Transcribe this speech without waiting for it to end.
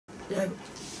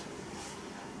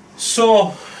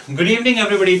So, good evening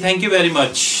everybody. Thank you very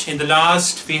much. In the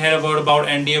last, we had a word about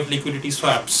NDF liquidity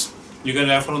swaps. You can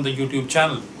refer on the YouTube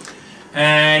channel.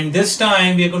 And this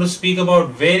time we are going to speak about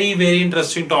very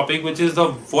interesting topic, which is the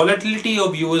volatility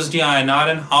of USD INR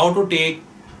and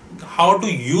how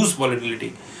to use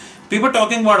volatility. People are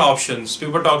talking about options.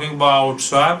 People are talking about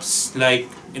swaps. Like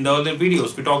in the earlier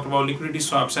videos, we talked about liquidity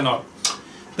swaps and all.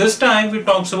 This time we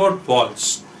talks about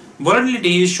vols.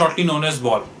 Volatility is shortly known as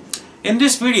vol. In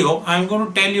this video, I am going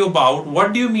to tell you about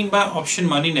what do you mean by option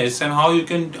moneyness and how you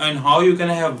can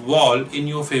have vol in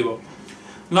your favor.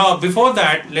 Now, before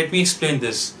that, let me explain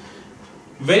this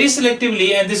very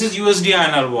selectively. And this is USD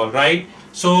INR vol, right?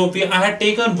 So I had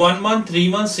taken 1 month, 3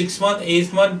 months, 6 months,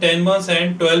 8 months, 10 months,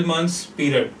 and 12 months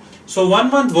period. So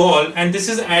 1 month vol, and this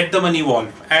is at the money vol,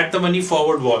 at the money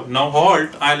forward vol. Now halt,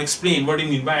 I'll explain what do you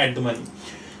mean by at the money.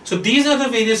 So these are the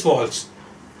various vols.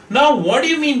 Now, what do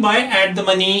you mean by at the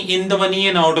money, in the money,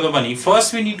 and out of the money?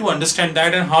 First, we need to understand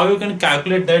that and how you can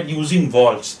calculate that using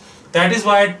vols. That is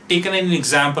why I've taken an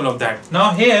example of that.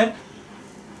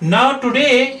 Now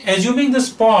today, assuming the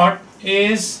spot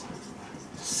is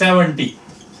 70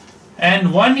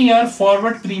 and 1 year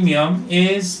forward premium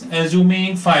is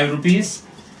assuming 5 rupees.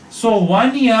 So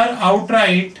 1 year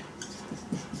outright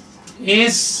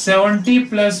is 70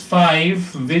 plus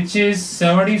 5, which is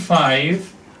 75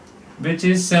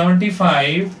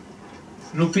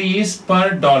 rupees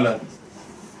per dollar.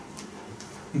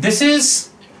 This is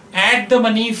at the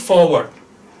money forward.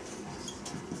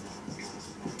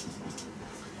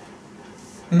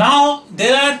 Now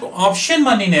there are option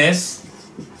moneyness.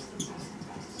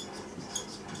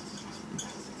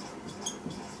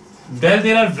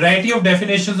 There are variety of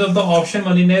definitions of the option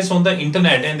moneyness on the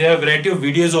internet, and there are variety of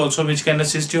videos also which can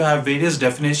assist you have various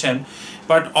definition.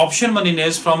 But option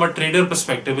moneyness from a trader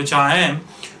perspective, which I am,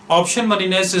 option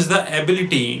moneyness is the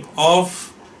ability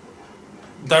of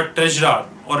the treasurer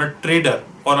or a trader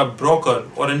or a broker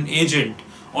or an agent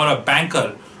or a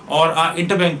banker or an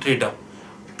interbank trader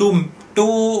to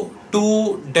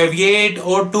deviate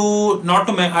or to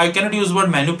I cannot use the word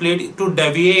manipulate, to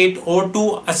deviate or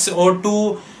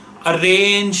to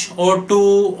arrange or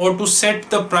to set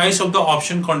the price of the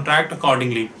option contract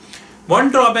accordingly.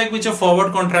 One drawback which a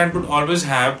forward contract would always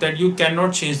have, that you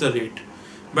cannot change the rate,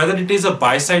 whether it is a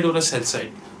buy side or a sell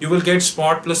side. You will get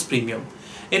spot plus premium.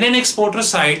 In an exporter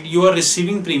side, you are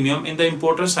receiving premium. In the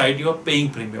importer side, you are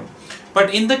paying premium. But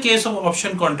in the case of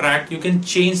option contract, you can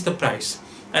change the price.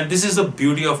 And this is the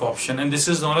beauty of option, and this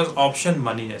is known as option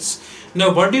moneyness.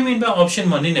 Now, what do you mean by option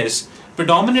moneyness?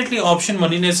 Predominantly, option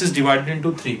moneyness is divided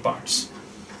into 3 parts.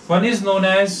 One is known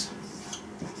as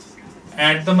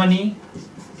at the money,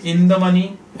 in the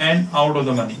money, and out of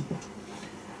the money.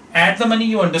 At the money,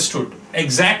 you understood.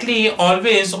 Exactly,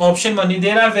 always option money.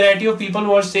 There are variety of people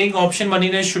who are saying option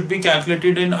moneyness should be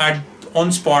calculated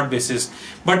on spot basis.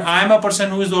 But I am a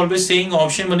person who is always saying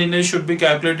option moneyness should be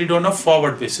calculated on a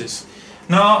forward basis.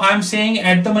 Now I am saying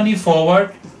at the money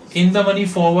forward, in the money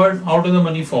forward, out of the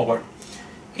money forward.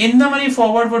 In the money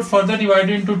forward would further divide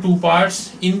into 2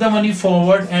 parts, in the money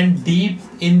forward and deep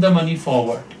in the money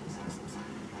forward.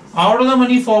 Out of the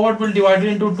money forward will divide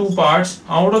into 2 parts,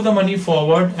 out of the money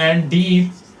forward and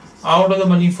deep out of the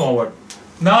money forward.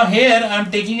 Now here I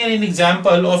am taking an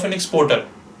example of an exporter.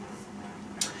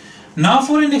 Now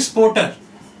for an exporter,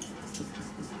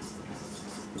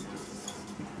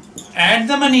 at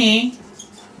the money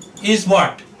is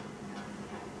what?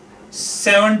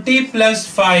 70 plus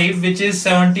 5, which is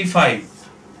 75.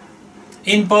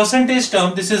 In percentage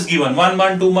term, this is given 1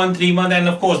 month, 2 month, 3 month, and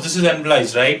of course this is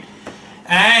annualized, right?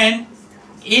 And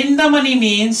in the money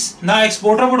means, now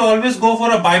exporter would always go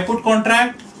for a buy put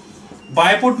contract.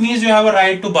 Buy put means you have a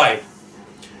right to buy.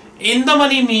 In the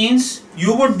money means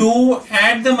you would do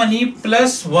at the money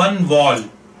plus 1 vol.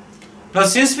 Now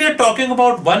since we are talking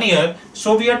about 1 year,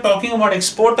 so we are talking about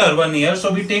exporter 1 year,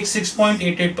 so we take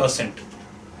 6.88%.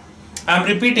 I am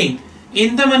repeating,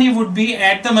 in the money would be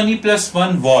at the money plus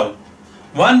 1 vol.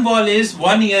 1 vol is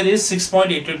 1 year is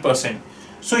 6.88%.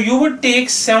 So you would take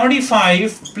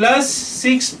 75 plus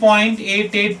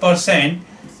 6.88%,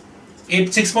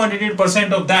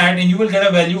 6.88% of that, and you will get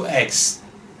a value X.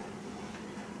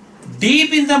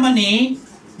 Deep in the money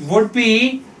would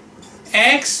be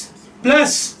X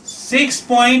plus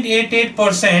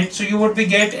 6.88%, so you would be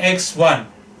get X1.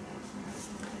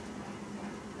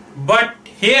 But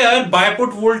here buy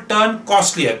put will turn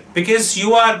costlier because you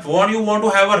want to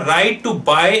have a right to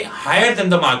buy higher than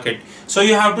the market, so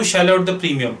you have to shell out the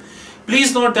premium.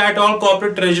 Please note that all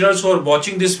corporate treasurers who are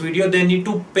watching this video, they need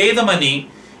to pay the money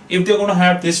if they're going to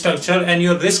have this structure, and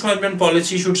your risk management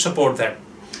policy should support that.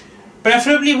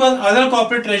 Preferably what other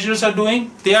corporate treasurers are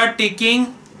doing, they are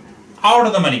taking out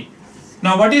of the money.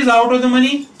 Now what is out of the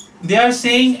money? They are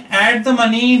saying add the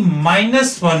money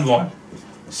minus 1 vol.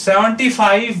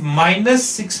 75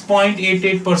 minus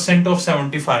 6.88% of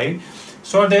 75.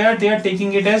 So there they are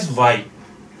taking it as Y.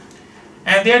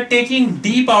 And they are taking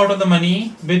deep out of the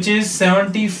money, which is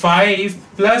 75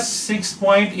 plus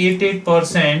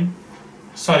 6.88%.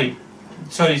 Sorry,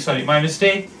 my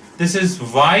mistake. This is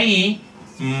Y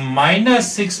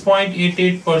minus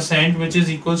 6.88%, which is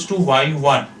equals to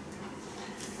Y1.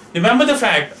 Remember the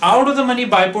fact, out of the money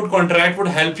buy put contract would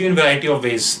help you in variety of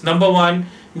ways. Number one,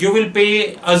 you will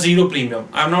pay a zero premium.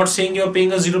 I'm not saying you're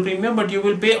paying a zero premium, but you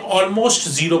will pay almost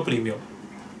zero premium.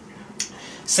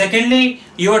 Secondly,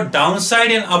 your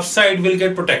downside and upside will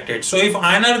get protected. So if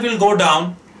INR will go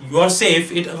down, you are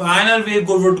safe. If INR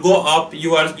would go up,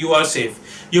 you are safe.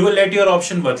 You will let your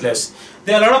option worthless.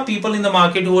 There are a lot of people in the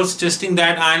market who are suggesting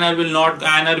that INR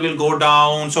will go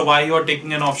down. So why you are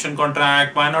taking an option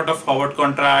contract? Why not a forward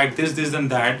contract? This and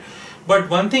that. But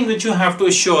one thing which you have to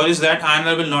assure is that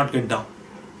INR will not get down.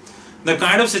 The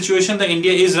kind of situation that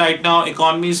India is right now,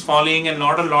 economy is falling and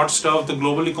not a lot stuff. The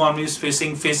global economy is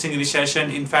facing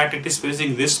recession. In fact, it is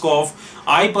facing risk of.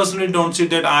 I personally don't see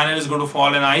that INR is going to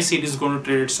fall, and I see it is going to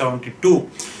trade at 72.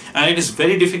 And it is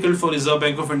very difficult for Reserve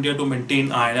Bank of India to maintain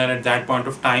INR at that point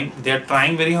of time. They are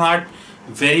trying very hard,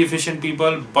 very efficient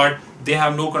people, but they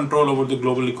have no control over the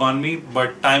global economy.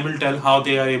 But time will tell how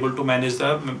they are able to manage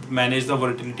the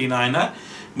volatility in INR.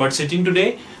 But sitting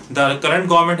today, the current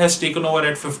government has taken over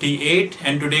at 58,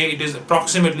 and today it is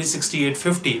approximately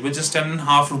 68.50, which is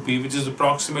 10.5 rupee, which is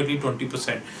approximately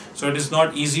 20%. So it is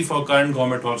not easy for current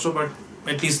government also, but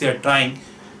at least they are trying,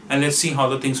 and let's see how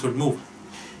the things would move.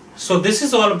 So this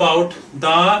is all about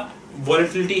the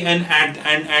volatility and add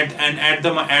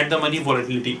the money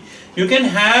volatility. You can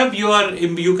have your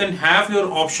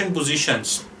option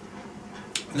positions.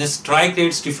 The strike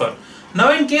rates differ.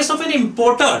 Now in case of an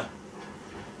importer,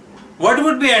 what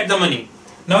would be add the money?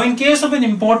 Now in case of an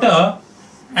importer,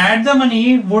 add the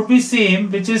money would be same,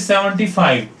 which is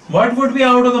 75. What would be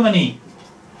out of the money?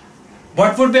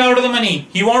 What would be out of the money?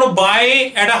 You want to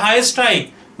buy at a higher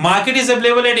strike. Market is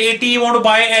available at 80, you want to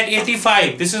buy at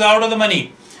 85. This is out of the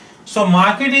money. So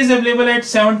market is available at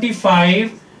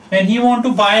 75 and he want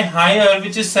to buy higher,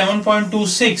 which is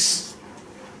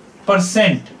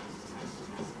 7.26%.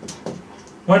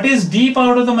 What is deep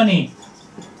out of the money?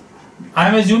 I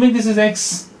am assuming this is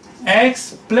X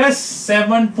plus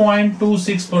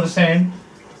 7.26%,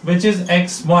 which is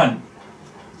X1,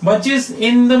 which is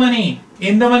in the money.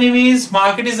 In the money means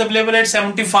market is available at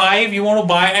 75, you want to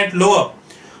buy at lower.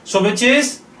 So which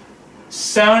is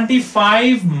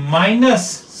 75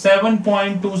 minus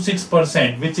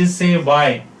 7.26%, which is say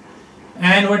Y.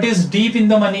 And what is deep in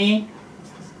the money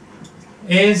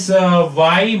is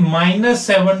Y minus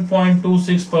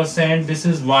 7.26%, this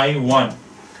is Y1.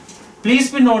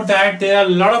 Please be note that there are a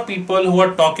lot of people who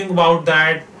are talking about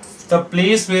that the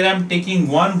place where I'm taking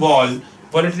one vol,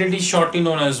 volatility shortly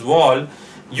known as vol,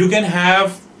 you can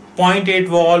have 0.8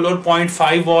 vol or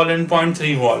 0.5 vol and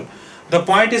 0.3 vol. The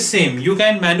point is same. You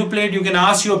can manipulate, you can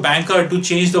ask your banker to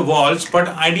change the vols, but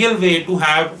ideal way to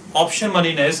have option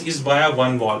moneyness is via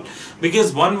one vol,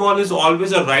 because one vol is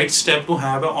always a right step to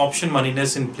have an option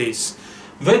moneyness in place.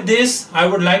 With this, I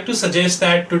would like to suggest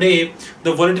that today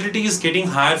the volatility is getting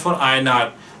higher for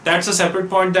INR. That's a separate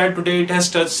point, that today it has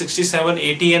touched 67,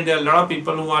 80, and there are a lot of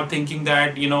people who are thinking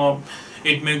that, you know,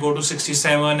 it may go to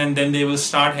 67 and then they will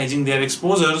start hedging their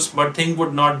exposures, but thing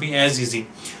would not be as easy.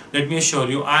 Let me assure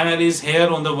you, INR is here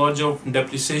on the verge of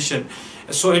depreciation.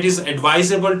 So it is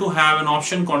advisable to have an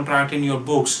option contract in your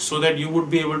books so that you would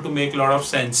be able to make a lot of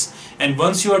sense. And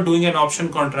once you are doing an option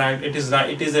contract, it is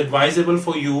advisable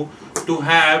for you to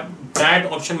have that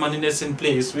option moneyness in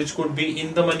place, which could be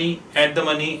in the money, at the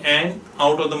money, and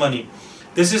out of the money.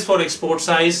 This is for export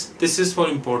size, this is for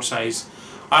import size.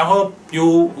 I hope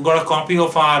you got a copy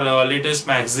of our latest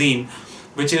magazine,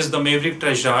 which is the Maverick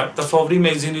Treasurer. The February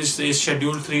magazine is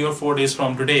scheduled 3 or 4 days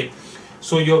from today.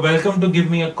 So you're welcome to give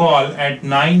me a call at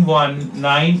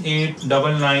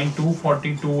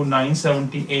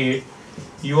 919899242978.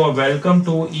 You are welcome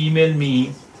to email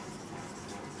me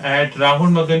at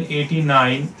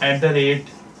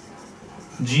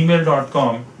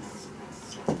rahulmagan89@gmail.com.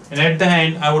 And at the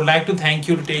end, I would like to thank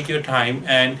you to take your time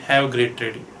and have a great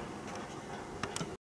trading.